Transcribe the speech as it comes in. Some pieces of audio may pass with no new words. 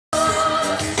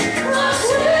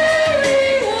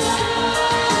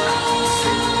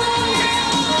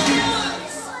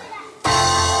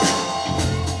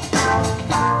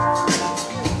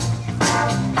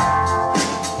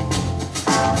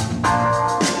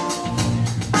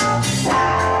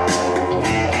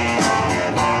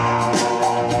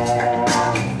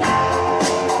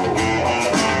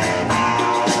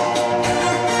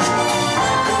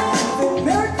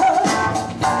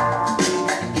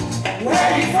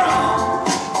from?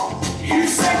 You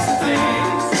sexy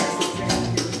things.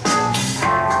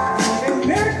 A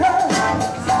miracle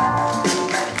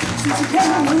since you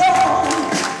came along.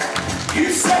 You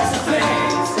sexy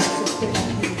things.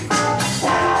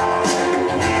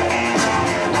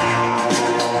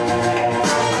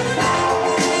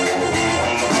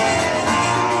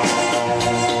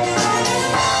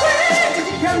 Where did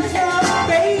you come from,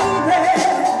 baby?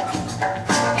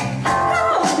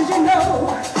 How did you know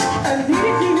I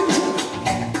needed you?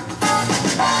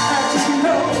 How did you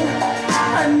know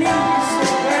I need you so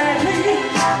badly?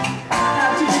 How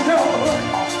did you know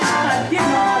I'd give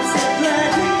my heart so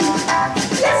gladly?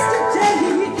 Yesterday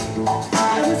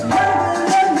I was one of the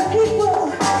lonely people.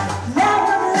 Now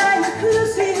I'm lying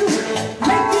close to you,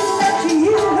 making love to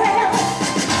you.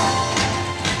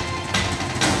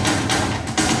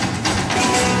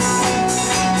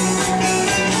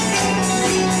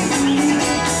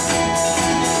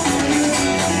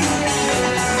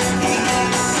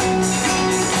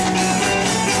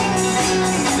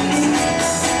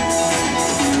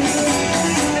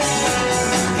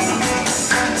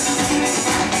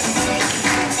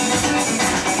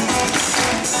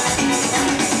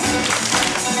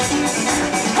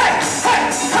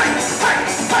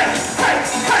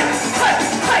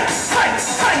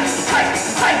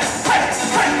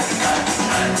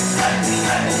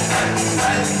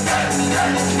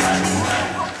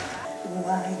 Well,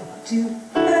 why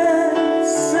do